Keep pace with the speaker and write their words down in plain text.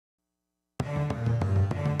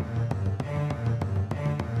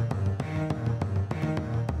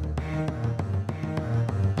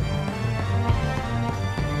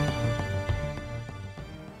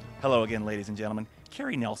Hello again, ladies and gentlemen.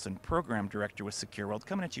 Kerry Nelson, Program Director with SecureWorld,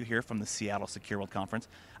 coming at you here from the Seattle SecureWorld Conference.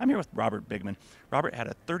 I'm here with Robert Bigman. Robert had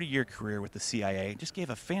a 30-year career with the CIA, just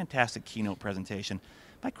gave a fantastic keynote presentation.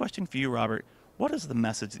 My question for you, Robert, what is the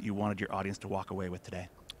message that you wanted your audience to walk away with today?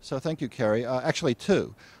 So thank you, Kerry. Actually,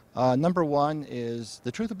 two. Number one is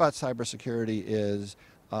the truth about cybersecurity is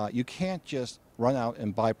you can't just run out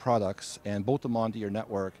and buy products and bolt them onto your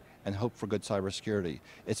network and hope for good cybersecurity.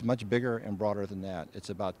 It's much bigger and broader than that.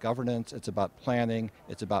 It's about governance, it's about planning,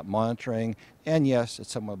 it's about monitoring, and yes,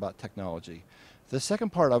 it's somewhat about technology. The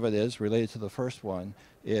second part of it is, related to the first one,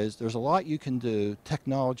 is there's a lot you can do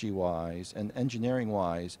technology-wise and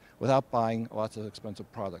engineering-wise without buying lots of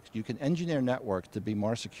expensive products. You can engineer networks to be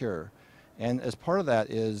more secure. And as part of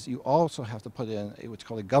that is you also have to put in what's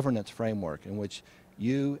called a governance framework in which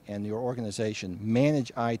you and your organization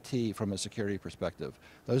manage IT from a security perspective.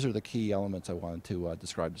 Those are the key elements I wanted to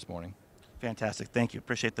describe this morning. Fantastic. Thank you.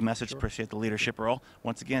 Appreciate the message. Sure. Appreciate the leadership role.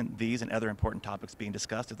 Once again, these and other important topics being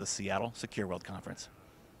discussed at the Seattle SecureWorld Conference.